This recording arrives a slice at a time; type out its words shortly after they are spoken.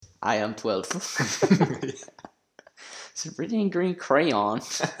AM12. It's a red and green crayon.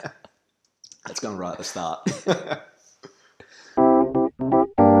 That's gone right at the start.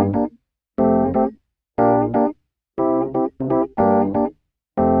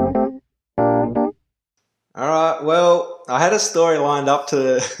 All right, well, I had a story lined up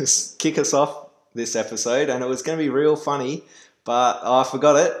to kick us off this episode, and it was going to be real funny, but I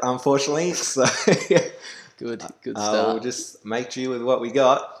forgot it, unfortunately. So Good we'll start. just make do with what we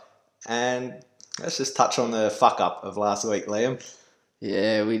got, and let's just touch on the fuck up of last week, Liam.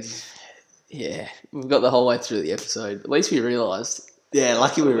 We've got the whole way through the episode. At least we realised. Yeah,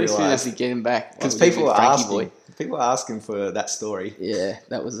 lucky we At least we realised. didn't have to get him back. Because like we did people with were Frankie asking. Boy. People were asking for that story. Yeah,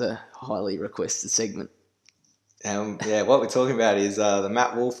 that was a highly requested segment. What we're talking about is the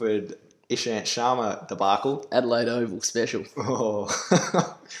Matt Wolford, Ishant Sharma debacle. Adelaide Oval special. Oh,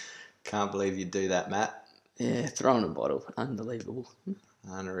 can't believe you'd do that, Matt. Yeah, throwing a bottle. Unbelievable.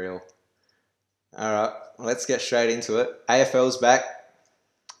 Unreal. All right, let's get straight into it. AFL's back.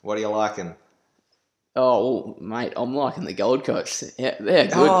 What are you liking? Oh, well, mate, I'm liking the Gold Coast. Yeah, they're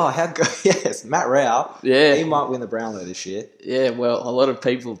good. Oh, how good. Yes, Matt Rao. Yeah. He might win the Brownlow this year. Yeah, well, a lot of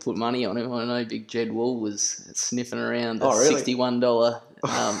people put money on him. I know Big Jed Wool was sniffing around the really? $61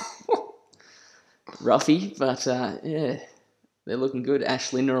 roughie, but yeah, they're looking good.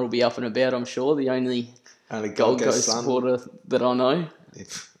 Ash Linder will be up and about, I'm sure. The only Gold Coast supporter that I know.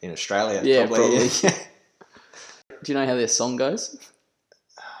 In Australia, Yeah, probably. Do you know how their song goes?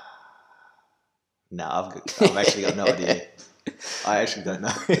 No, I've actually got no idea. I actually don't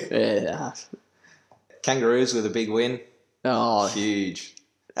know. Yeah. Kangaroos with a big win. Oh, Huge.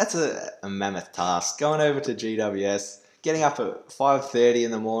 That's a mammoth task. Going over to GWS, getting up at 5:30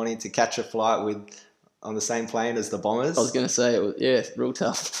 in the morning to catch a flight on the same plane as the Bombers. I was going to say it was, real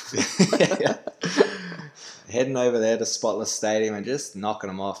tough. Heading over there to Spotless Stadium and just knocking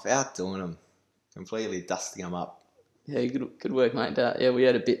them off, outdoing them, completely dusting them up. Yeah, good work, mate. We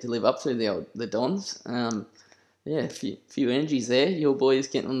had a bit to live up to, the Dons. A few energies there. Your boys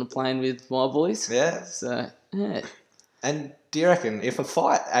getting on the plane with my boys. Yeah. So, yeah. And do you reckon if a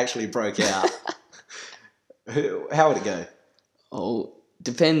fight actually broke out, how would it go? Oh,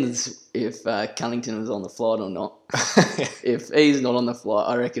 depends if Cunnington was on the flight or not. If he's not on the flight,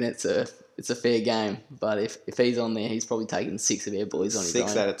 I reckon it's a fair game. But if he's on there, he's probably taking 6 of our boys on his own.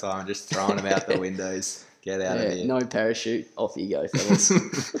 6 at a time, just throwing them out the windows. Get out of here. No parachute. Off you go, fellas.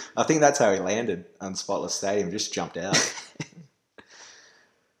 I think that's how he landed on Spotless Stadium. Just jumped out.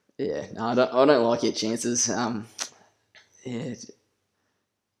 Yeah, no, I don't like your chances.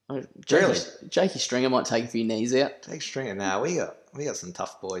 Jakey Stringer might take a few knees out. Take Stringer. Nah, we got some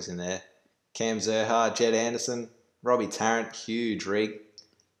tough boys in there. Cam Zerha, Jed Anderson, Robbie Tarrant, huge rig.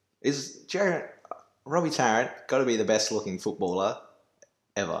 Robbie Tarrant got to be the best looking footballer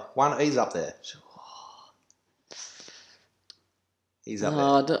ever. He's up there. He's up there.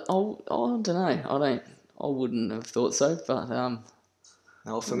 I don't know. I wouldn't have thought so, but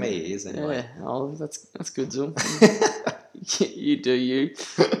Well, for me, he is anyway. Yeah. Oh, that's good, Zoom. You do you.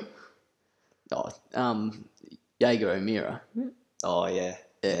 Jaeger O'Meara. Oh yeah.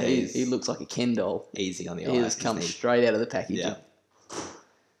 Yeah, he looks like a Ken doll. Easy on the eye. He just comes straight out of the package. Yeah.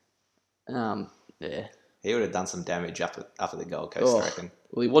 Yeah. He would have done some damage up at the Gold Coast, I reckon.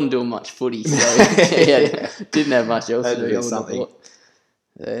 Well, he wasn't doing much footy, so didn't have much else to do. Do something.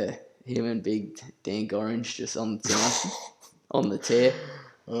 Yeah, him and Big Dan Gorringe just on the tear.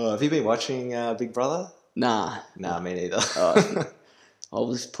 Oh, have you been watching Big Brother? Nah, me neither. I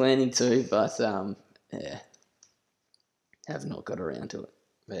was planning to, but have not got around to it.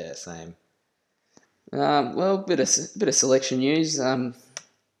 Yeah, same. Well, bit of selection news.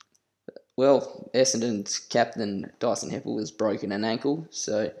 Essendon's captain Dyson Heppel has broken an ankle,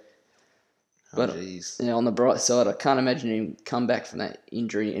 so. But on the bright side, I can't imagine him come back from that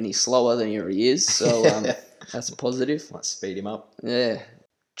injury any slower than he already is. So that's a positive. Might speed him up. Yeah,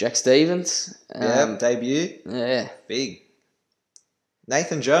 Jack Stevens. Debut. Yeah, big.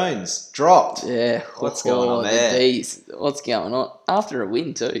 Nathan Jones dropped. Yeah, what's going on there? The D's. What's going on after a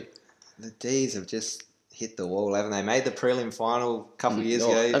win too? The D's have just hit the wall, haven't they? Made the prelim final a couple of years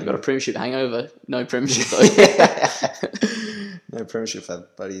ago. They've got a premiership hangover. No premiership though. No premiership for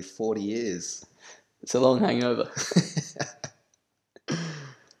bloody 40 years. It's a long hangover.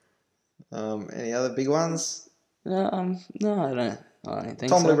 Any other big ones? No, I don't think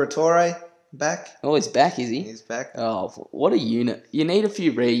Tom so. Liberatore back. Oh, he's back, is he? He's back. Oh, what a unit. You need a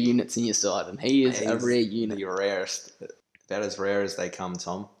few rare units in your side, and he's a rare unit. The rarest. About as rare as they come,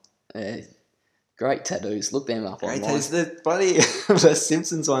 Tom. Got Great tattoos. Look them up Great online. tattoos. The bloody the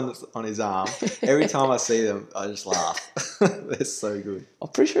Simpsons one on his arm. Every time I see them, I just laugh. They're so good. I'm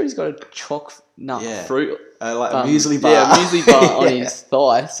pretty sure he's got a chocolate fruit. Like a muesli bar. Yeah, a muesli bar on his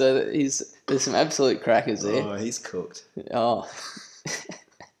thigh. So there's some absolute crackers there. Oh, he's cooked. Oh.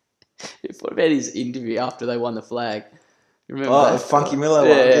 What about his interview after they won the flag? You remember that? Funky Miller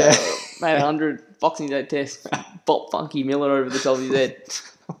one. Yeah. Made 100 Boxing Day test. Bop Funky Miller over the top of his head.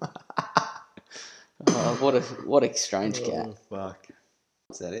 What a strange cat. Oh, fuck.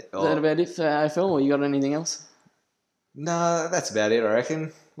 Is that it? Is that about it for AFL, or you got anything else? No, that's about it, I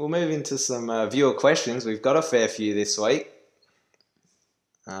reckon. We'll move into some viewer questions. We've got a fair few this week.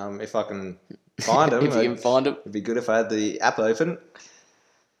 If I can find them. If you can find them. It'd be good if I had the app open.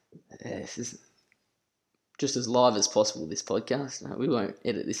 Yeah, this is just as live as possible, this podcast. We won't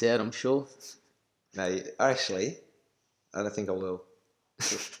edit this out, I'm sure. No, actually, I don't think I will.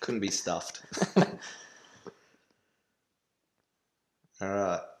 Couldn't be stuffed. All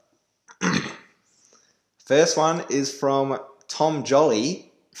right. First one is from Tom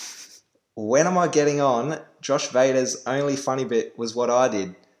Jolly. When am I getting on? Josh Vader's only funny bit was what I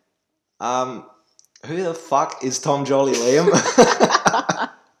did. Who the fuck is Tom Jolly, Liam?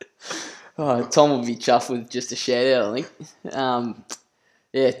 Tom will be chuffed with just a shout out, I think.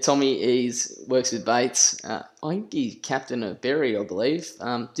 Yeah, Tommy works with Bates. I think he's captain of Berry, I believe.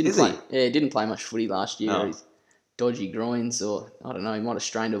 Didn't play much footy last year. No. He's dodgy groins, or I don't know. He might have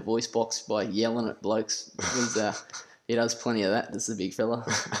strained a voice box by yelling at blokes. He does plenty of that. That's the big fella.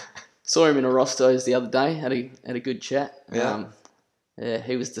 Saw him in a Rostos the other day. Had a good chat. Yeah.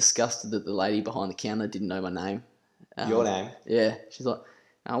 He was disgusted that the lady behind the counter didn't know my name. Your name? Yeah. She's like,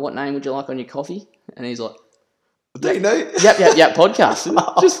 what name would you like on your coffee? And he's like, do you know? Yep, podcast.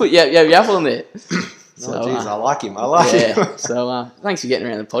 Just put yep on there. So, jeez, I like him. Him. So, thanks for getting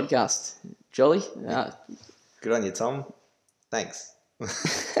around the podcast, Jolly. Good on you, Tom. Thanks.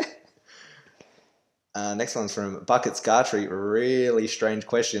 Next one's from Bucket Scartree. Really strange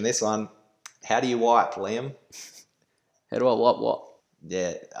question. This one, how do you wipe, Liam? How do I wipe what?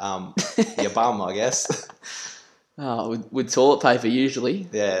 Yeah, your bum, I guess. With toilet paper usually.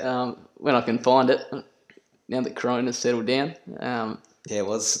 Yeah. When I can find it. Now that Corona's settled down. Yeah, it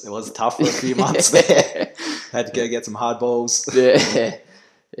was tough for a few months there. Had to go get some hard balls. Yeah.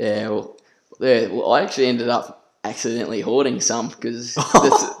 Well, I actually ended up accidentally hoarding some because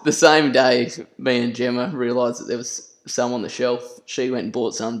the same day me and Gemma realised that there was some on the shelf. She went and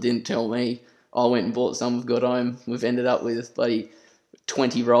bought some, didn't tell me. I went and bought some, we've got home. We've ended up with bloody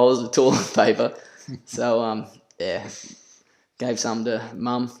 20 rolls of toilet paper. So, gave some to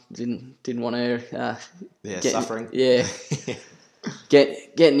Mum. Didn't want her. Suffering. Yeah.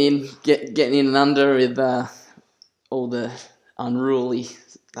 getting in and under with all the unruly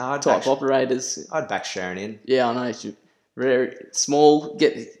type operators. I'd back Sharon in. Yeah, I know. She's very small.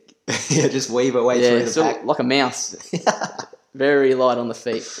 Just weave her way through the pack. Like a mouse. Very light on the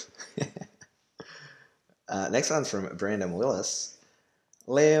feet. Next one's from Brandon Willis.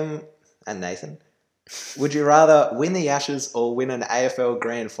 Liam and Nathan. Would you rather win the Ashes or win an AFL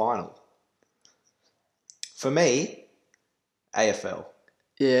Grand Final? For me, AFL.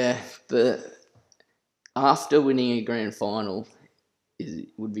 Yeah, but after winning a Grand Final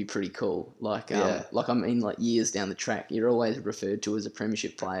would be pretty cool. Like years down the track, you're always referred to as a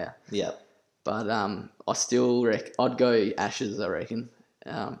premiership player. Yeah. But I still I'd go Ashes, I reckon.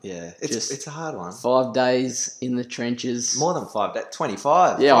 It's a hard one. 5 days in the trenches. More than 5 days.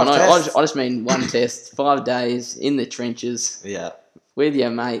 25. Yeah, I know. Tests. I just mean one test. 5 days in the trenches. Yeah. With your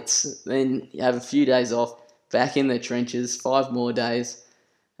mates. Then you have a few days off. Back in the trenches. 5 more days.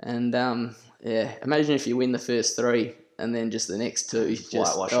 And imagine if you win the first 3 and then just the next 2. Just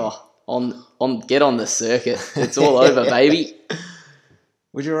get on the circuit. It's all over, baby.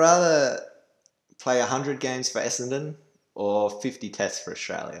 Would you rather play 100 games for Essendon or 50 tests for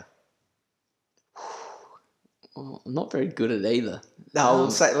Australia? Well, I'm not very good at either. No,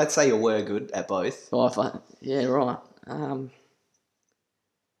 let's say you were good at both. Right. I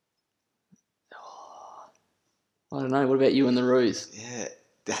don't know. What about you and the Roos? Yeah,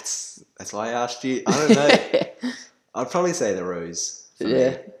 that's why I asked you. I don't know. I'd probably say the Roos.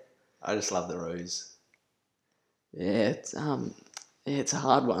 Me. I just love the Roos. Yeah, it's a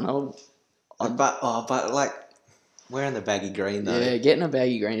hard one. But like wearing the baggy green though. Yeah, getting a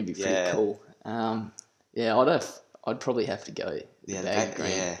baggy green would be pretty cool. I'd probably have to go baggy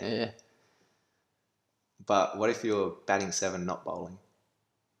green. Yeah. But what if you're batting 7, not bowling?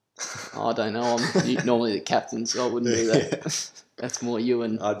 I don't know. I'm normally the captain, so I wouldn't do that. That's more you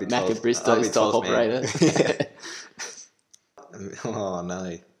and Macca Bristow's type operator. Oh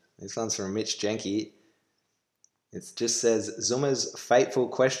no, This one's from Mitch Jenke. It just says, Zuma's fateful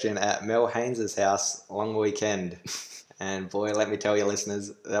question at Mel Haynes' house long weekend. And boy, let me tell you,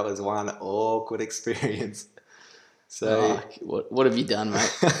 listeners, that was one awkward experience. So, what have you done,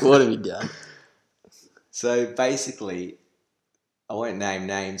 mate? What have you done? So basically, I won't name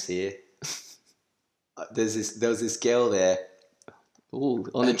names here. There was this girl there. Ooh,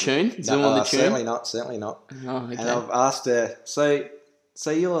 on the tune? Zoom on the tune? Certainly not. Oh, okay. And I've asked her, so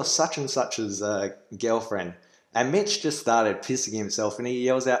you're such and such's girlfriend. And Mitch just started pissing himself and he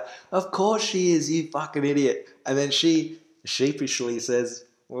yells out, of course she is, you fucking idiot. And then she sheepishly says,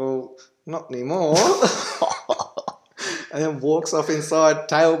 well, not anymore. And then walks off inside,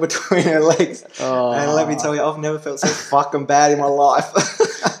 tail between her legs. Oh. And let me tell you, I've never felt so fucking bad in my life.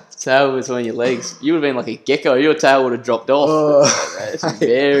 Tail between your legs. You would have been like a gecko. Your tail would have dropped off. Oh. It's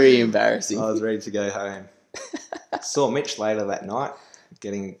very embarrassing. I was ready to go home. Saw Mitch later that night.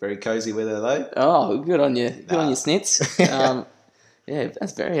 Getting very cozy with her though. Oh, good on you. Good on you, Snits. Yeah,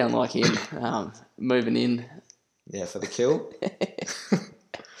 that's very unlike him. Moving in. Yeah, for the kill.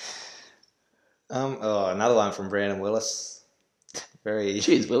 Another one from Brandon Willis.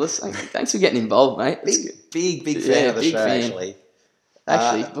 Cheers, Willis. Thanks for getting involved, mate. Big fan of the show, fan.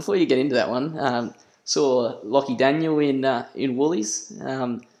 Actually, before you get into that one, saw Lockie Daniel in Woolies.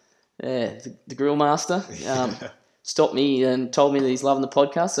 The grill master. Stopped me and told me that he's loving the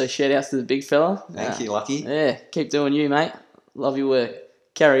podcast, so shout outs to the big fella. Thank you, Lucky. Yeah, keep doing you, mate. Love your work.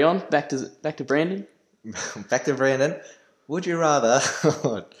 Carry on. Back to Brandon. Back to Brandon. Would you rather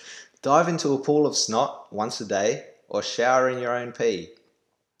dive into a pool of snot once a day or shower in your own pee?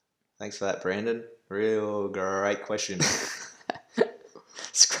 Thanks for that, Brandon. Real great question.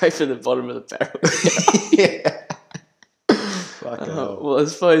 Scrape at the bottom of the barrel. Yeah. Well, I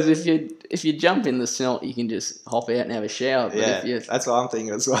suppose if you jump in the snot, you can just hop out and have a shower. But yeah, that's what I'm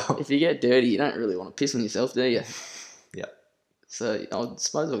thinking as well. If you get dirty, you don't really want to piss on yourself, do you? Yeah. So I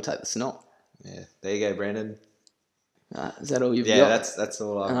suppose I'll take the snot. Yeah. There you go, Brandon. Is that all you've got? Yeah, that's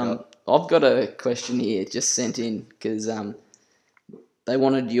all I've got. I've got a question here just sent in because they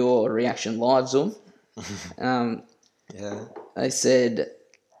wanted your reaction live, Zoom. Yeah. They said...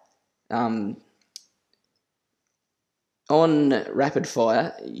 on Rapid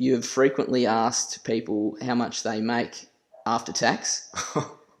Fire, you've frequently asked people how much they make after tax.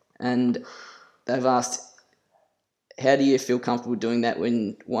 And they've asked, how do you feel comfortable doing that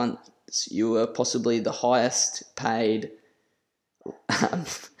when once you were possibly the highest paid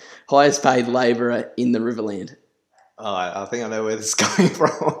labourer in the Riverland? Oh, I think I know where this is coming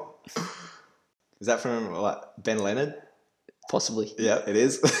from. Is that from Ben Leonard? Possibly. Yeah, it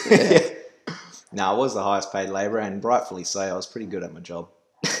is. Yeah. No, I was the highest paid labourer, and rightfully so. I was pretty good at my job.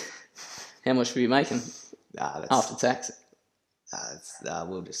 How much were you making after tax?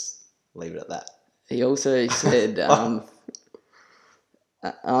 We'll just leave it at that. He also said,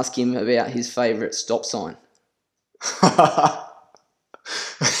 ask him about his favourite stop sign.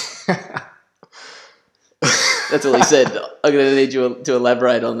 That's all he said. I'm going to need you to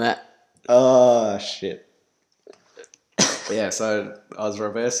elaborate on that. Oh, shit. Yeah, so I was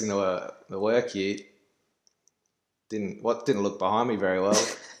reversing the work ute. Didn't look behind me very well.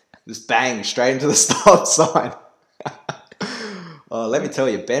 Just bang straight into the stop sign. Oh, let me tell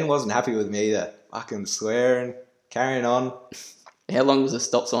you, Ben wasn't happy with me either. Fucking swearing, carrying on. How long was the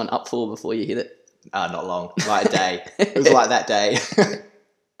stop sign up for before you hit it? Not long, like a day. It was like that day.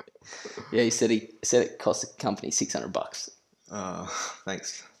 Yeah, he said it cost the company $600. Oh,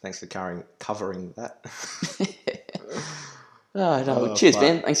 thanks for covering that. Oh, no. Cheers,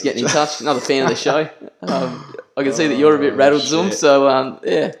 Ben. Thanks for getting in touch. Another fan of the show. I can see that you're a bit rattled, Zoom. So,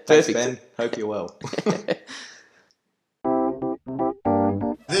 yeah, perfect. Thanks, Ben. Hope you're well.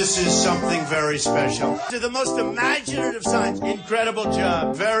 This is something very special. To the most imaginative science. Incredible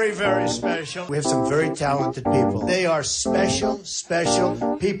job. Very, very special. We have some very talented people. They are special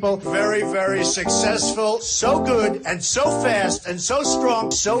people. Very, very successful. So good and so fast and so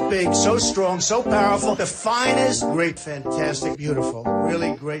strong. So big, so strong, so powerful. The finest, great, fantastic, beautiful.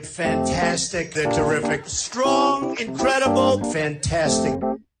 Really great, fantastic. They're terrific. Strong, incredible, fantastic.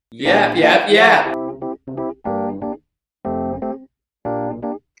 Yeah.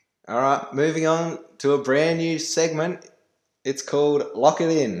 All right, moving on to a brand new segment. It's called Lock It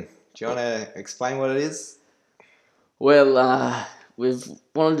In. Do you want to explain what it is? Well, we've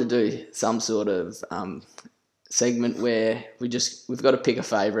wanted to do some sort of segment where we've got to pick a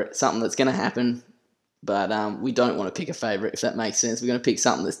favourite, something that's going to happen, but we don't want to pick a favourite, if that makes sense. We're going to pick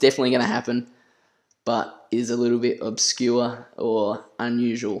something that's definitely going to happen, but is a little bit obscure or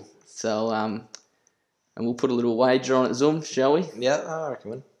unusual. So, and we'll put a little wager on it, Zoom, shall we? Yeah, I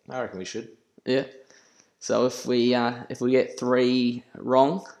recommend. I reckon we should. Yeah. So if we get 3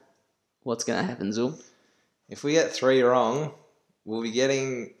 wrong, what's going to happen, Zul? If we get 3 wrong, we'll be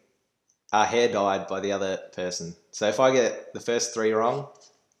getting our hair dyed by the other person. So if I get the first 3 wrong,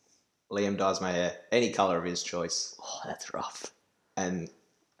 Liam dyes my hair. Any colour of his choice. Oh, that's rough. And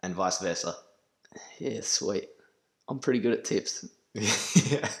vice versa. Yeah, sweet. I'm pretty good at tips.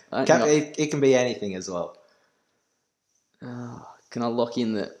 Yeah. It can be anything as well. Can I lock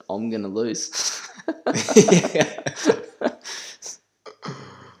in that I'm going to lose?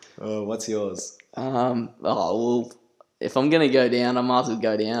 Oh, what's yours? Well, if I'm going to go down, I might as well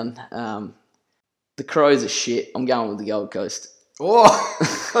go down. The Crows are shit. I'm going with the Gold Coast.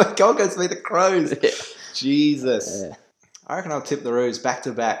 Oh, Gold Coast beat the Crows. Yeah. Jesus. Yeah. I reckon I'll tip the Roos back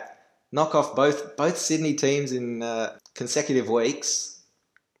to back. Knock off both Sydney teams in consecutive weeks.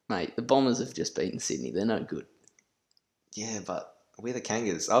 Mate, the Bombers have just beaten Sydney. They're no good. Yeah, but we're the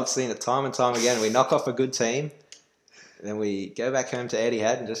Kangas. I've seen it time and time again. We knock off a good team, then we go back home to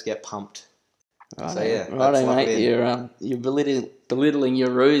Etihad and just get pumped. Righto, So yeah, righto, mate. You're belittling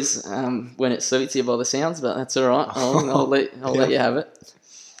your Roos when it suits you by the sounds, but that's all right. I'll let you have it.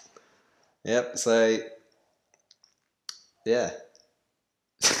 Yep. So yeah.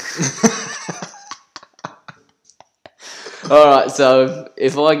 All right. So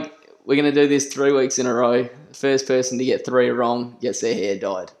we're gonna do this 3 weeks in a row. The first person to get 3 wrong gets their hair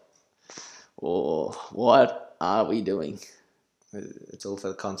dyed. Or what are we doing? It's all for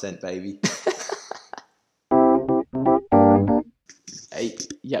the content, baby.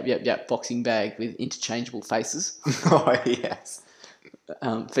 Yep. Boxing bag with interchangeable faces. Oh yes.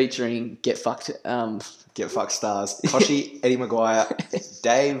 Featuring Get Fucked. Get Fucked stars. Koshi, Eddie Maguire,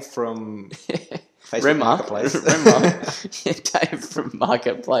 Dave from Facebook Marketplace. Yeah, Dave from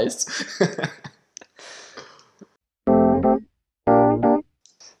Marketplace.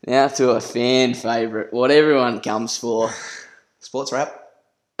 Now to a fan favourite. What everyone comes for. Sports rap?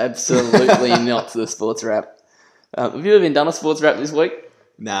 Absolutely not to the sports rap. Have you even done a sports rap this week?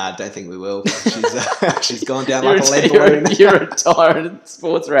 Nah, I don't think we will. She's gone down like a lead balloon. You're retired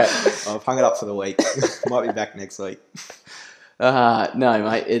sports rap. I've hung it up for the week. Might be back next week. No,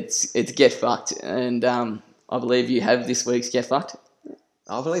 mate. It's Get Fucked, and I believe you have this week's Get Fucked.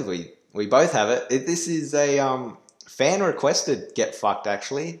 I believe we both have it. This is a fan requested Get Fucked.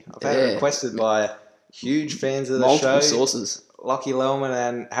 Actually, I've had it requested by huge fans of the Multiple show. sources. Lockie Lellman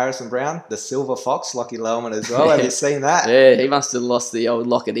and Harrison Brown, the Silver Fox, Lockie Lellman as well. Have you seen that? Yeah, he must have lost the old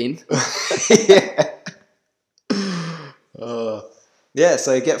lock it in. Yeah. Yeah,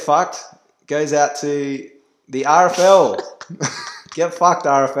 so Get Fucked goes out to the RFL. Get Fucked,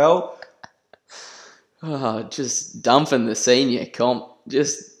 RFL. Oh, just dumping the senior comp.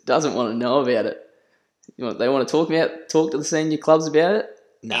 Just doesn't want to know about it. They want to talk to the senior clubs about it?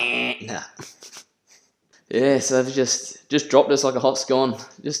 Nah. Yeah, so they've just dropped us like a hot scone.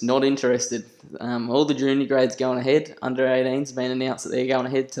 Just not interested. All the junior grades going ahead. Under 18's been announced that they're going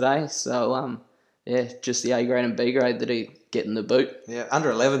ahead today. So, just the A grade and B grade that are getting the boot. Yeah,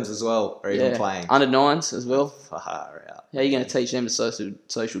 under 11s as well are even playing. Under 9s as well. Far out. How are you going to teach them to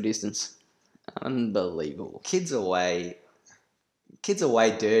social distance? Unbelievable. Kids are way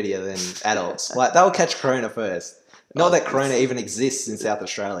dirtier than adults. Like, they'll catch corona first. Not that corona even exists in South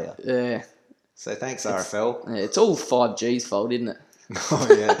Australia. Yeah. So thanks, RFL. Yeah, it's all 5G's fault, isn't it? Oh,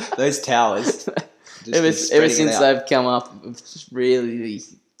 yeah. Those towers. Ever since they've come up, it's just really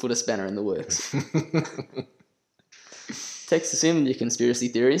put a spanner in the works. Text us in your conspiracy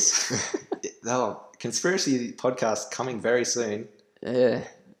theories. Conspiracy podcast coming very soon. Yeah.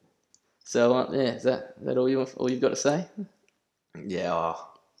 So, is that all you've got to say? Yeah.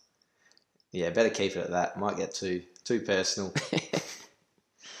 Yeah, better keep it at that. Might get too personal.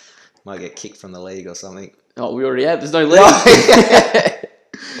 Might get kicked from the league or something. Oh, we already have. There's no league.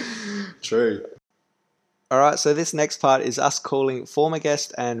 True. All right, so this next part is us calling former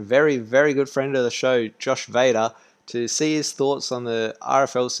guest and very, very good friend of the show, Josh Vader, to see his thoughts on the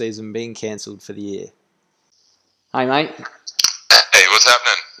RFL season being cancelled for the year. Hey, mate. Hey, what's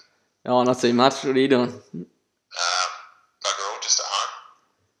happening? Oh, not too much. What are you doing? Bugger all, just at home.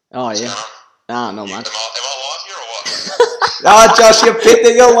 Oh, What's yeah. going on? Ah, not much. Am I live here or what? Oh, Josh, you're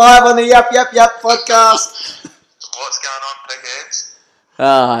pitting it live on the Yup podcast. What's going on, pigheads?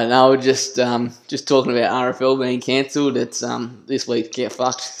 No, we're just talking about RFL being cancelled. It's this week's Get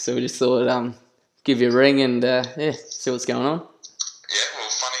Fucked, so we just thought give you a ring and see what's going on. Yeah, well,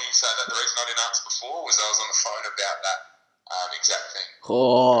 funny you say that. The reason I didn't answer before was I was on the phone about that exact thing.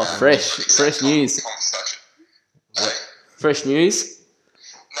 Oh, fresh news. Conversation. Hey? Fresh news.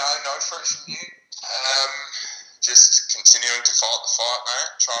 No fresh news. Just continuing continuing to fight the fight,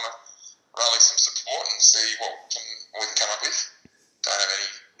 mate. Trying to rally some support and see what we can come up with. Don't have any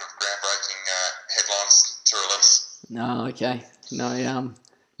groundbreaking headlines to release. No, okay.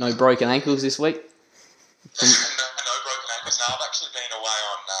 No broken ankles this week? No broken ankles. No, I've actually been away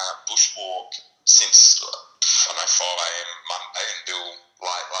on bushwalk since 5 a.m. Monday until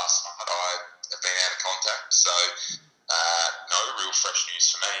late last night. I have been out of contact, so no real fresh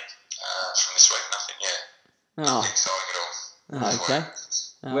news for me from this week. Nothing yet. Nothing exciting at all. Okay.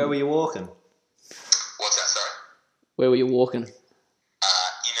 Where were you walking? What's that, sorry? Where were you walking?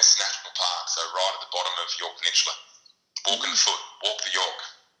 Innes National Park, so right at the bottom of York Peninsula. Walking the foot, walk the York.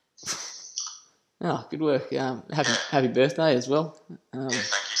 Oh, good work. Happy birthday as well. Yeah, thank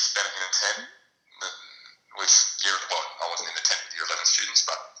you. Spent it in the tent I wasn't in the tent with your 11 students,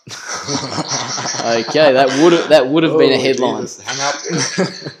 but Okay, that would have been a headline. Jesus. Hang up. make sure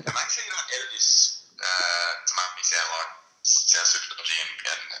you don't edit this to make me sound super dodgy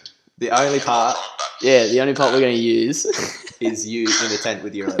and The only part Yeah, the only part we're going to use is you in the tent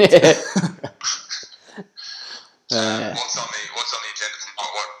with your own. Yeah. what's on the agenda?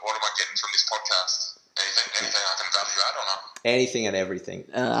 What am I getting from this podcast? Anything I can value add or not? Anything and everything.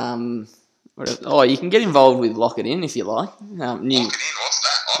 You can get involved with Lock It In if you like. Lock It In, what's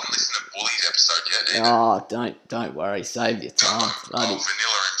that? I haven't listened to Bully's episode yet. Oh, don't worry. Save your time.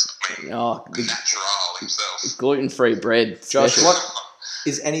 Vanilla natural himself. Gluten-free bread. Josh, special. what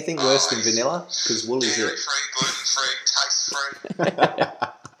is anything worse than vanilla? Because Woolies Dairy it. free, gluten free, taste free.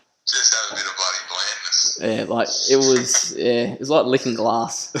 Just have a bit of bloody blandness. Yeah, it was like licking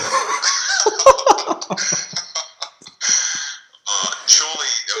glass. Surely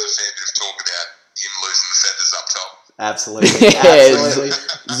there was a fair bit of talk about him losing the feathers up top. Absolutely. Yeah, Absolutely.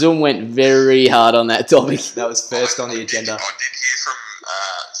 Zoom went very hard on that topic. That was first on the agenda. I did hear from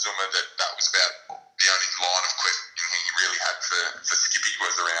Zuma that was about the only line of questioning he really had for Skippy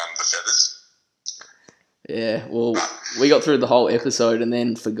was around the feathers. Yeah, well, we got through the whole episode and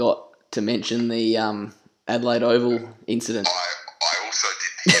then forgot to mention the Adelaide Oval incident. I also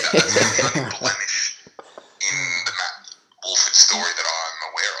did hear that. That's the only blemish in the Matt Wolford story that I'm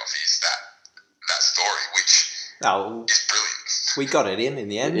aware of is that story, which is brilliant. We got it in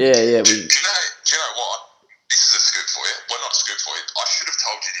the end. Yeah. Do you know what? This is a scoop for you. Well, not a scoop for you. I should have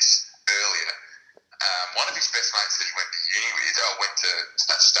told you this earlier. One of his best mates that he went to uni with, went to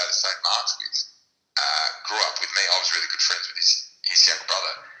State of St. Mark's with, grew up with me. I was really good friends with his younger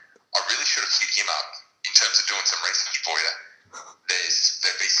brother. I really should have hit him up in terms of doing some research for you.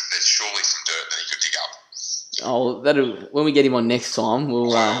 There's surely some dirt that he could dig up. Oh, when we get him on next time, we'll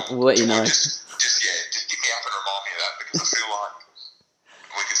let you know. Just get me up and remind me of that because I feel like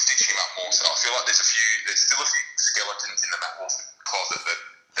we can stitch him up more. So I feel like there's still a few skeletons in the Matt Wolford closet that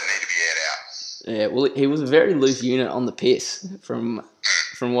need to be aired out. Yeah, well, he was a very loose unit on the piss, from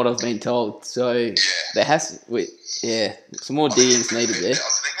what I've been told. So there some more diggings needed there. I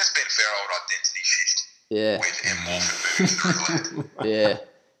think there's been a fair old identity shift. Yeah. With M. Wolford moving through the land. Yeah.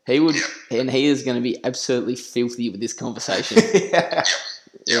 He would, and he is going to be absolutely filthy with this conversation. Yeah.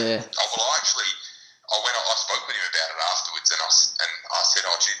 Yeah. Well, I spoke with him about it afterwards, and I said,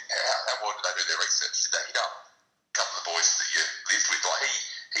 gee, how well did they do their research? Did they hit up a couple of the boys that you lived with? Like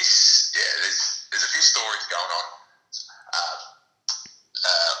there's a few stories going on,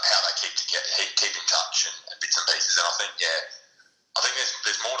 how they keep in touch and bits and pieces, and I think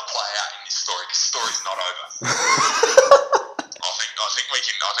there's more to play out in this story. This story's not over. I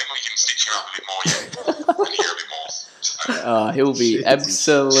think we can stitch him up a bit more and hear a bit more. So, He'll be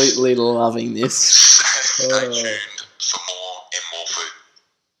absolutely loving this. Stay tuned for more M. Wolford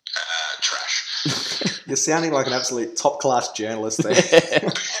trash. You're sounding like an absolute top-class journalist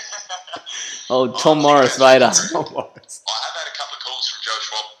there. Oh, Tom Morris Vader. Tom Morris. I have had a couple of calls from Joe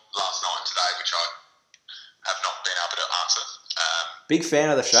Schwab last night and today, which I have not been able to answer. Big fan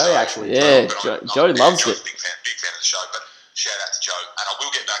of the show, actually. Yeah, Joe loves it. Big fan of the show, but shout out to Joe. And I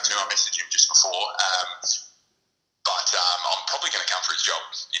will get back to him. I messaged him just before. But I'm probably going to come for his job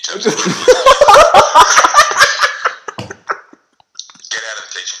in terms of get out of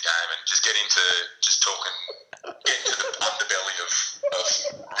the teaching game and just get into just talking, get into the underbelly of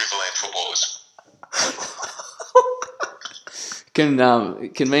Riverland footballers.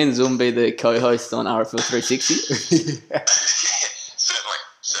 Can me and Zoom be the co-host on RFL 360? Yeah, certainly.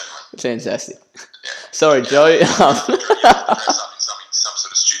 Fantastic. Yeah. Sorry, Joe. Dress up in some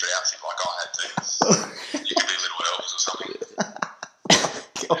sort of stupid outfit like I had to. You could be Little Elves or something.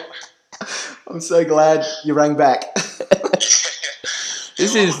 I'm so glad you rang back.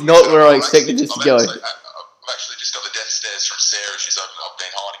 This is not where I expected this to go. I've actually just got the death stares from Sarah. I've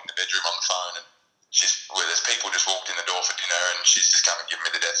been hiding in the bedroom on the phone, and there's people just walked in the door for dinner, and she's just come and given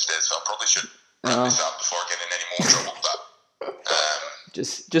me the death stare. So I probably should wrap this up before I get in any more trouble. But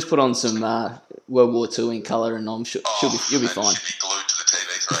just put on some World War II in colour, and I'm sure you'll be fine. She'll be glued to the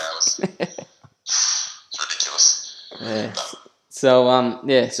TV for hours. It's ridiculous. Yeah. So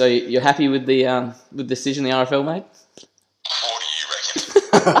so you're happy with the decision the RFL made? What do you reckon?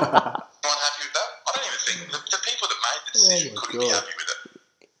 Not happy with that? I don't even think the people that made the decision couldn't be happy with it.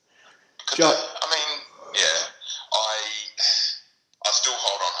 I mean, yeah, I still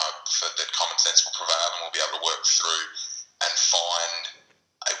hold on hope that common sense will prevail and we'll be able to work through and find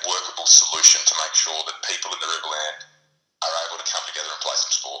a workable solution to make sure that people in the Riverland are able to come together and play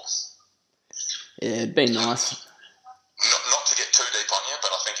some sport. Yeah, it'd be nice. Not to get too deep on you,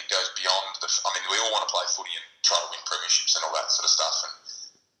 but I think it goes beyond we all want to play footy and try to win premierships and all that sort of stuff.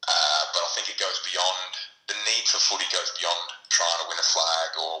 But I think it goes beyond, the need for footy goes beyond trying to win a flag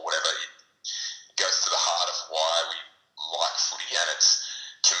or whatever. It goes to the heart of why we like footy, and it's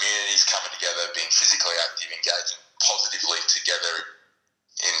communities coming together, being physically active, engaging positively together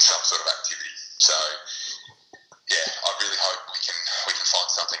in some sort of activity. So, yeah, I really hope we can find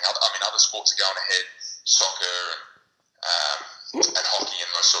something. I mean, other sports are going ahead, soccer and hockey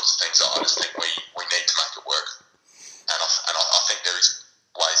and those sorts of things. I just think we need to make it work, and I think there is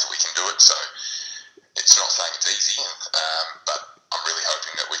ways that we can do it. So it's not saying it's easy, but I'm really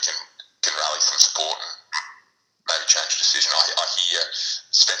hoping that we can rally some support and maybe change the decision. I hear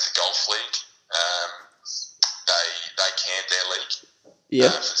Spencer Golf League, they canned their league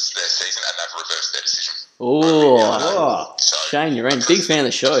for their season, and they've reversed their decision. So, Shane, you're in. Big fan of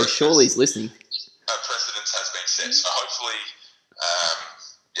the show. Surely he's listening. Precedence has been set, so hopefully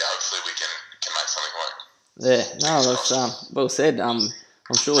we can make something work. Yeah, no, that's well said. I'm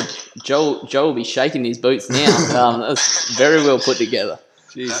sure Joe will be shaking his boots now. That's very well put together.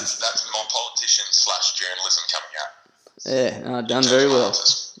 Jesus. That's my politician/journalism coming out. Yeah, done very well.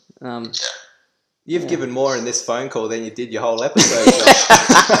 You've given more in this phone call than you did your whole episode. The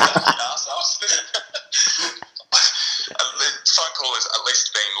phone call has at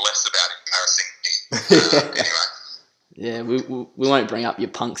least been less about embarrassing me. Anyway. Yeah, we won't bring up your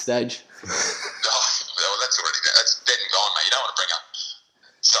punk stage. Well, that's dead and gone, mate. You don't want to bring up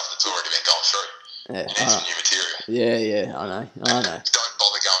stuff that's already been gone through. Yeah, you need some new material. Yeah, I know. Don't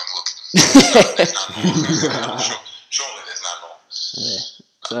bother going looking. There's none more. Surely there's none more. Yeah.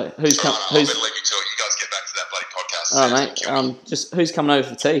 So who's coming? I better leave you to it. You guys get back to that bloody podcast. All right, mate. Just who's coming over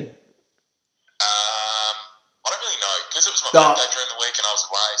for tea? I don't really know, because it was my birthday during the week and I was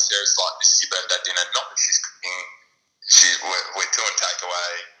away. Sarah's like, "This is your birthday dinner." Not that she's cooking. We're doing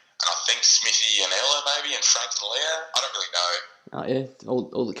takeaway, and I think Smithy and Ella maybe, and Frank and Leah. I don't really know. Oh yeah,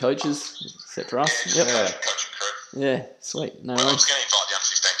 all the coaches except for us. Yeah, coaching crew. Yeah, sweet. No I worries. was going to invite the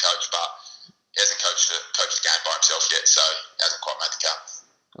under-15 coach, but he hasn't coached the game by himself yet, so he hasn't quite made the cut.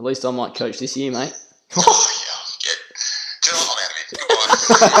 At least I might coach this year, mate. Oh yeah, do you know what? I'm out of here.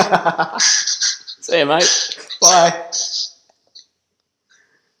 Goodbye. See you, mate. Bye.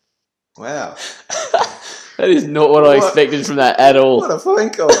 Wow. That is not what I expected from that at all. What a phone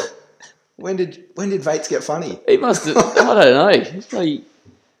call. When did Vates get funny? He must have, I don't know. He's probably,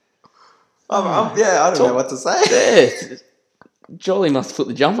 I don't know what to say. yeah. Jolly must have put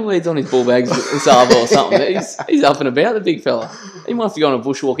the jumper leads on his ball bags this Arvo or something. He's up and about, the big fella. He must be going on a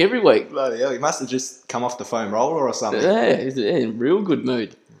bushwalk every week. Bloody hell, he must have just come off the foam roller or something. Yeah, he's in real good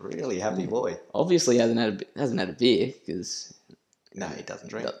mood. Really happy boy. Obviously hasn't had a beer because no, he doesn't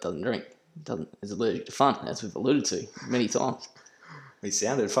drink. Doesn't drink. Is allergic to fun, as we've alluded to many times. He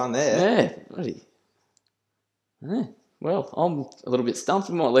sounded fun there. Yeah, yeah. Well, I'm a little bit stumped.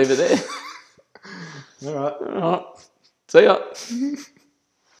 We might leave it there. All right. See ya.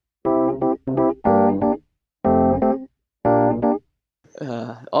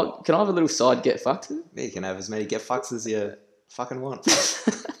 Can I have a little side get fucked? Yeah, you can have as many get fucks as you fucking want.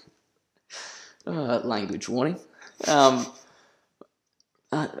 Language warning.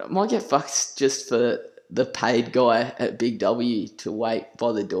 Might get fucked just for the paid guy at Big W to wait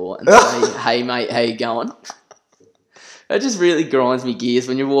by the door and say, "Hey mate, how you going?" It just really grinds me gears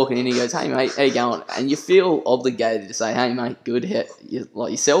when you're walking in. He goes, "Hey mate, how you going?" And you feel obligated to say, "Hey mate, good,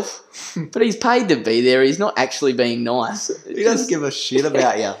 like yourself." But he's paid to be there. He's not actually being nice. He doesn't give a shit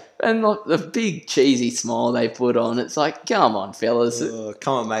about you. And like the big cheesy smile they put on, it's like, come on, fellas.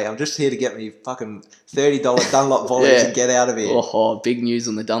 Come on, mate. I'm just here to get me fucking $30 Dunlop volleys and get out of here. Oh, big news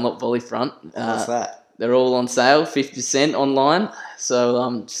on the Dunlop volley front. What's that? They're all on sale, 50% online.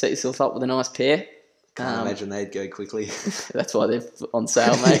 So set yourself up with a nice pair. Can't imagine they'd go quickly. That's why they're on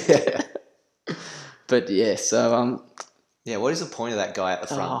sale, mate. Yeah. But yeah, so Yeah, what is the point of that guy at the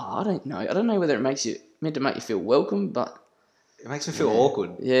front? Oh, I don't know. I don't know whether it meant to make you feel welcome, but It makes me feel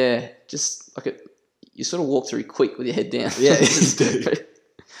awkward. yeah, just like you sort of walk through quick with your head down. Yeah, you do.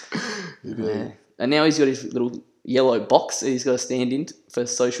 You do. Yeah. And now he's got his little yellow box that he's got to stand in for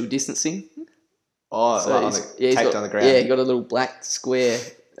social distancing. Oh, So he's taped on the ground. Yeah, he got a little black square,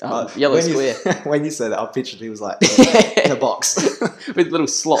 yellow square. When you said that, I pictured he was like in a box. With a little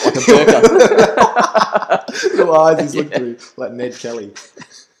slot like a burqa. Little eyes he's looking through, like Ned Kelly.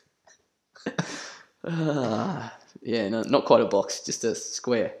 Yeah, no, not quite a box, just a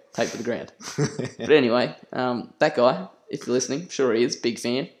square taped to the ground. But anyway, that guy, if you're listening, sure he is, big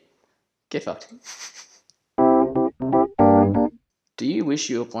fan. Get fucked. Do you wish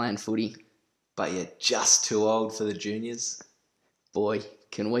you were playing footy? But you're just too old for the juniors. Boy,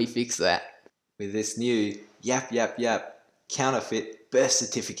 can we fix that? With this new yap counterfeit birth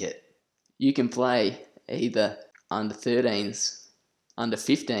certificate. You can play either under 13s, under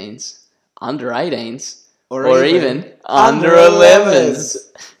 15s, under 18s, or even under 11s.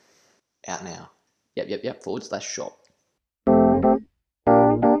 Out now. Yep, /shop.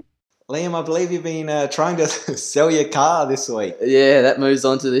 Liam, I believe you've been trying to sell your car this week. Yeah, that moves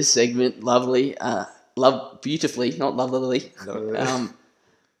on to this segment. Lovely. Beautifully, not lovely.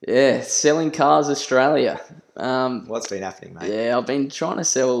 Yeah, Selling Cars Australia. What's been happening, mate? Yeah, I've been trying to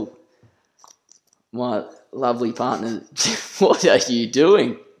sell my lovely partner. What are you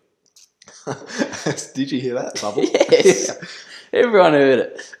doing? Did you hear that, Bubble? Yes. Everyone heard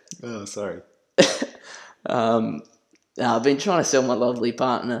it. Oh, sorry. I've been trying to sell my lovely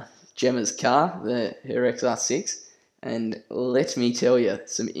partner Gemma's car, her XR6, and let me tell you,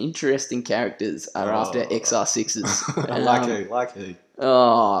 some interesting characters are after XR6s. Like who?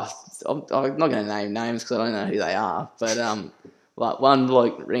 Oh, I'm not going to name names because I don't know who they are, but like one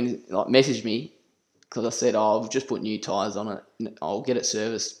bloke messaged me because I said, I've just put new tyres on it, I'll get it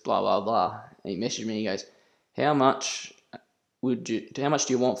serviced, blah blah blah. And he messaged me, he goes, how much do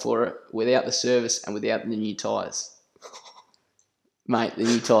you want for it without the service and without the new tyres? Mate, the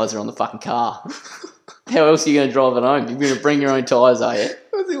new tyres are on the fucking car. How else are you going to drive it home? You're going to bring your own tyres, are you?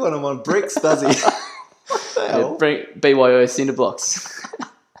 Does he want them on bricks, does he? What the hell? Bring BYO cinder blocks.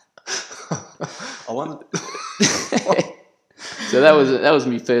 I wonder... So that was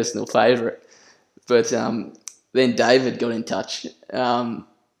my personal favourite. But then David got in touch, an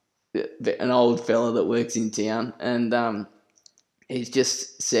old fella that works in town, and he's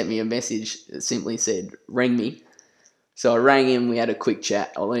just sent me a message that simply said, ring me. So I rang him, we had a quick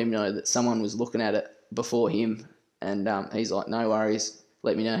chat. I let him know that someone was looking at it before him, and he's like, no worries,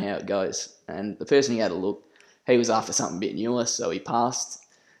 let me know how it goes. And the person he had a look, he was after something a bit newer, so he passed.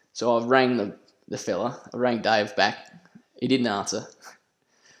 So I rang the fella, I rang Dave back, he didn't answer.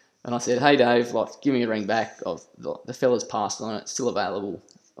 And I said, hey Dave, give me a ring back. The fella's passed on it, still available,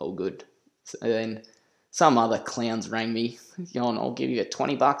 all good. So then some other clowns rang me, going, I'll give you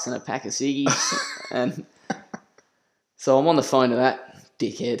 $20 and a pack of ciggies. And so I'm on the phone to that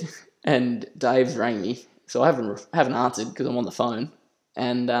dickhead, and Dave's rang me. So I haven't answered because I'm on the phone.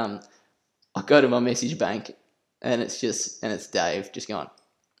 And I go to my message bank, and it's Dave just going,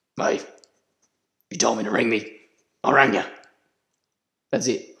 mate, you told me to ring me. I rang you. That's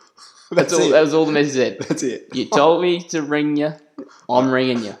it. That was all the message said. That's it. You told me to ring you. I'm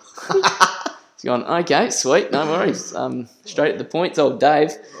ringing you. He's going, okay, sweet, no worries. Straight to the point, it's old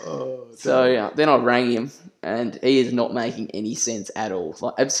Dave. So then I rang him, and he is not making any sense at all.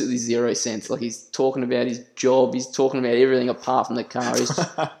 Absolutely zero sense. He's talking about his job. He's talking about everything apart from the car.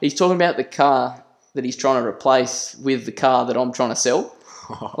 He's talking about the car that he's trying to replace with the car that I'm trying to sell.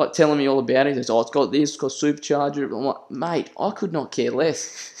 Telling me all about it. He says, it's got this, it's got supercharger. I'm like, mate, I could not care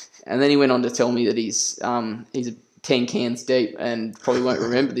less. And then he went on to tell me that he's 10 cans deep and probably won't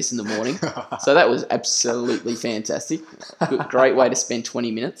remember this in the morning. So that was absolutely fantastic. Great way to spend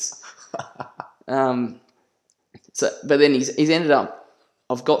 20 minutes. But then he's ended up,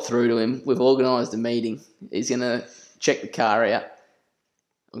 I've got through to him. We've organised a meeting. He's going to check the car out.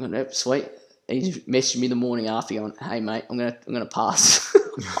 I'm going, yep, sweet. He messaged me the morning after going, hey mate, I'm gonna pass.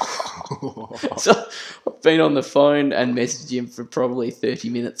 So I've been on the phone and messaged him for probably 30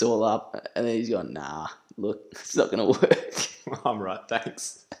 minutes all up, and then he's gone, nah, look, it's not gonna work. I'm right,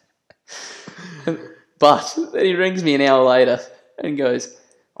 thanks. But then he rings me an hour later and goes,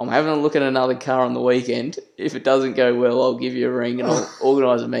 I'm having a look at another car on the weekend. If it doesn't go well, I'll give you a ring and I'll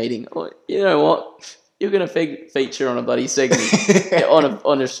organise a meeting. I'm like, you know what? You're going to feature on a bloody segment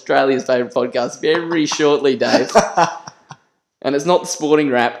on Australia's favourite podcast very shortly, Dave. And it's not the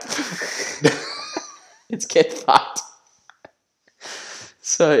sporting rap. It's Get Fucked.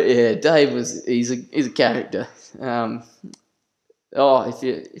 So yeah, Dave he's a character. If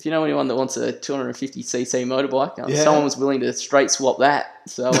you know anyone that wants a 250cc motorbike, someone was willing to straight swap that.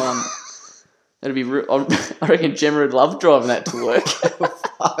 So that'd be. I reckon Gemma would love driving that to work.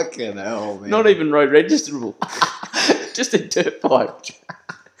 Fucking hell, man! Not even road registerable, just a dirt bike.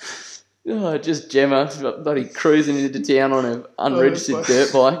 Oh, just Gemma, bloody cruising into town on an unregistered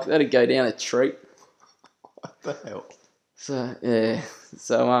dirt bike. That'd go down a treat. What the hell?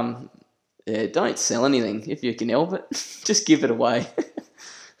 So yeah, don't sell anything if you can help it. Just give it away.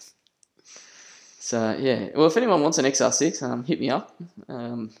 So yeah, well, if anyone wants an XR6, hit me up.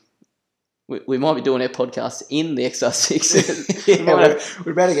 We might be doing our podcast in the XR6.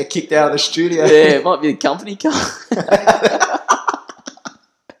 We're about to get kicked out of the studio. Yeah, it might be the company car.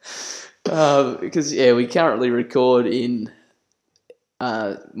 Because we currently record in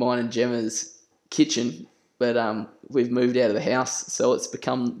mine and Gemma's kitchen, but we've moved out of the house, so it's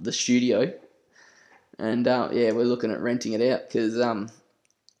become the studio. And we're looking at renting it out because I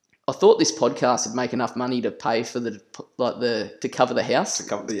thought this podcast would make enough money to pay for to cover the house, to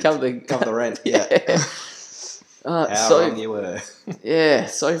cover the rent. Yeah. How wrong you were. Yeah.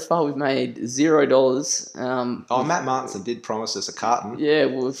 So far we've made $0. Matt Martinson did promise us a carton. Yeah,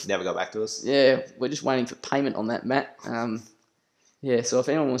 we've never got back to us. Yeah, we're just waiting for payment on that, Matt. So if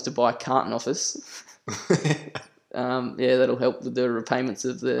anyone wants to buy a carton off us, that'll help with the repayments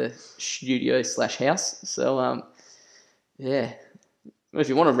of the studio/house. So if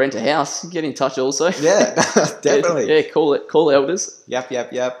you want to rent a house, get in touch also. Yeah, definitely. Yeah, call Elders. Yep.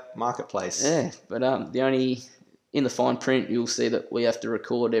 Marketplace. Yeah, but in the fine print, you'll see that we have to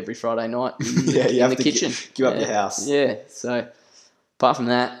record every Friday night in the kitchen. Give up your house. Yeah, so apart from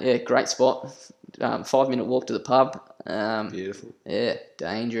that, great spot. 5-minute walk to the pub. Beautiful. Yeah,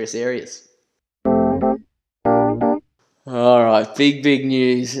 dangerous areas. All right, big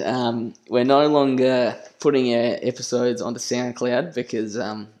news. We're no longer putting our episodes onto SoundCloud because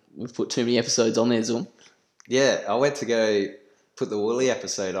we've put too many episodes on there, Zoom. Yeah, I went to go put the Woolly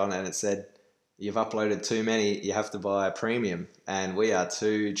episode on and it said, you've uploaded too many, you have to buy a premium. And we are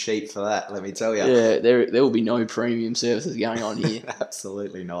too cheap for that, let me tell you. Yeah, there will be no premium services going on here.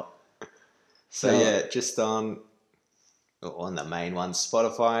 Absolutely not. So just on the main ones,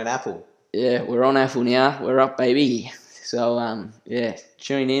 Spotify and Apple. Yeah, we're on Apple now. We're up, baby. So,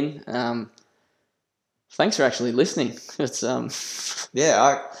 tune in. Thanks for actually listening. It's I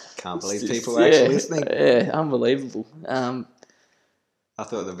can't believe people are actually listening. Yeah, unbelievable. I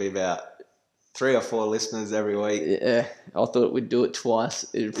thought there'd be about 3 or 4 listeners every week. Yeah, I thought we'd do it twice.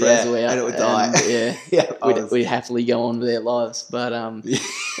 It'd and it would die. We'd happily go on with their lives. But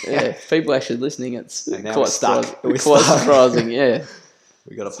people actually listening, it's quite surprising. Yeah.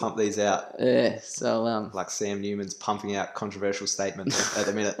 We got to pump these out. Yeah, so like Sam Newman's pumping out controversial statements at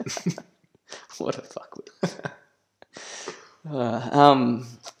the minute. What a fuckwit.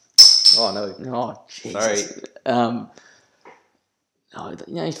 Oh no. Oh Jesus. Sorry.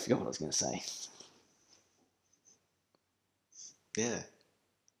 You forgot what I was going to say. Yeah.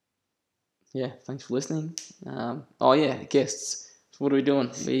 Yeah. Thanks for listening. Guests. So what are we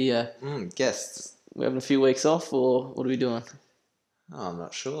doing? Guests. We're having a few weeks off, or what are we doing? Oh, I'm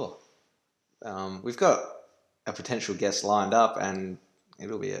not sure. We've got a potential guest lined up, and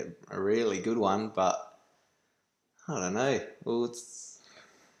it'll be a really good one. But I don't know. Well, it's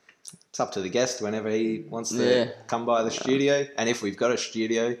up to the guest whenever he wants to come by the studio, and if we've got a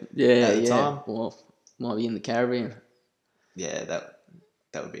studio at the time. Well, might be in the Caribbean. Yeah, that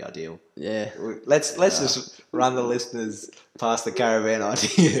would be ideal. Yeah. Let's just run the listeners past the Caravan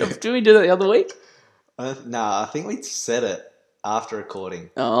idea. Did we do that the other week? No, I think we said it after recording.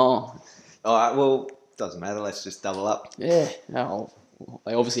 Oh. All right, well, doesn't matter. Let's just double up. Yeah. Oh,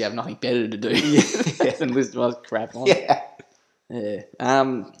 they obviously have nothing better to do than listen to us crap on. Yeah. Yeah.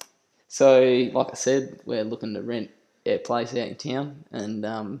 So, like I said, we're looking to rent our place out in town, and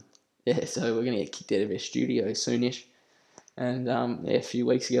so we're going to get kicked out of our studio soonish. And a few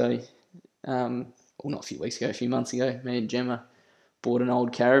weeks ago, not a few weeks ago, a few months ago, me and Gemma bought an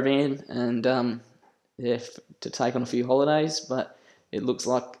old caravan, and to take on a few holidays, but it looks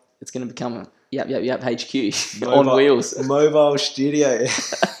like it's going to become a Yap HQ on wheels. Mobile studio.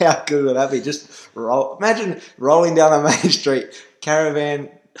 How good would that be? Just imagine rolling down a main street, caravan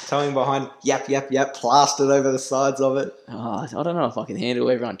towing behind, yap, plastered over the sides of it. Oh, I don't know if I can handle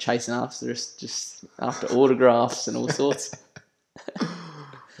everyone chasing after us, just after autographs and all sorts.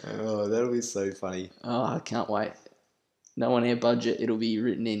 Oh, that'll be so funny. Oh, I can't wait. No on our budget, it'll be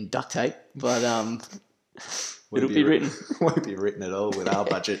written in duct tape, but it'll be written. Won't be written at all with our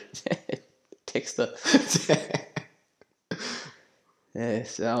budget. Texter. Yeah,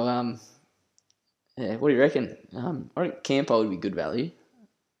 so, yeah, what do you reckon? I think Campo would be good value.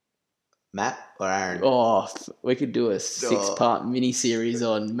 Matt or Aaron? Oh, we could do a 6-part mini-series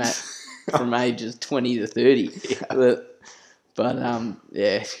on Matt from ages 20 to 30. Yeah. But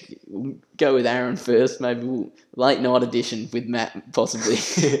yeah, we'll go with Aaron first. Maybe late night edition with Matt,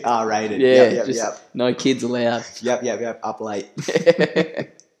 possibly. R-rated. Yeah, yep. No kids allowed. Yep. Up late.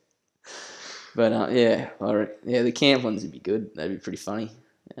 But yeah, the camp ones would be good. That'd be pretty funny.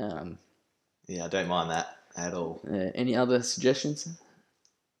 Yeah, I don't mind that at all. Any other suggestions?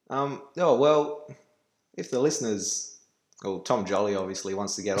 Oh well, if the listeners, well, Tom Jolly obviously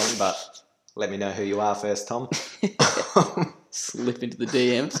wants to get on, but let me know who you are first, Tom. Slip into the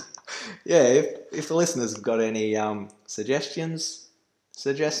DMs. Yeah, if the listeners have got any suggestions,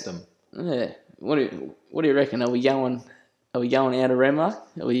 suggest them. Yeah. What do you reckon? Are we going out of Renmark?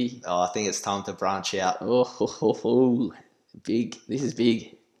 I think it's time to branch out. Oh, big. This is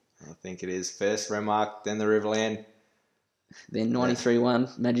big. I think it is. First Renmark, then the Riverland. Then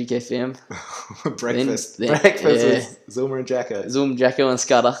 93.1 Magic FM. Breakfast with Zulma and Jacko. Zulma, Jacko and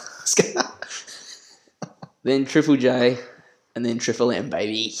Scudder. Then Triple J, and then Triple M,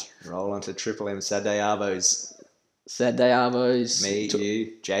 baby. Roll on to Triple M Saturday Arvos. Saturday Arvos. Me,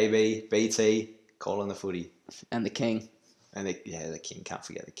 you, JB, BT, calling the footy. And the King. And the King. Can't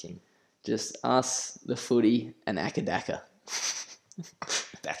forget the King. Just us, the footy, and Akadaka.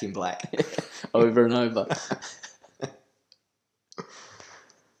 Back in black. Over and over.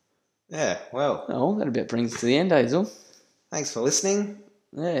 Yeah, well. Oh, that about brings us to the end, Hazel. Thanks for listening.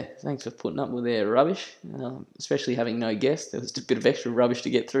 Yeah, thanks for putting up with their rubbish, especially having no guest. There was a bit of extra rubbish to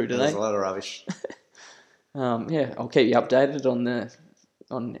get through today. There's a lot of rubbish. Yeah, I'll keep you updated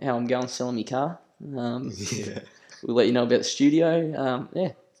on how I'm going selling my car. Yeah. We'll let you know about the studio.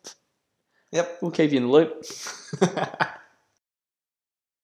 Yeah. Yep. We'll keep you in the loop.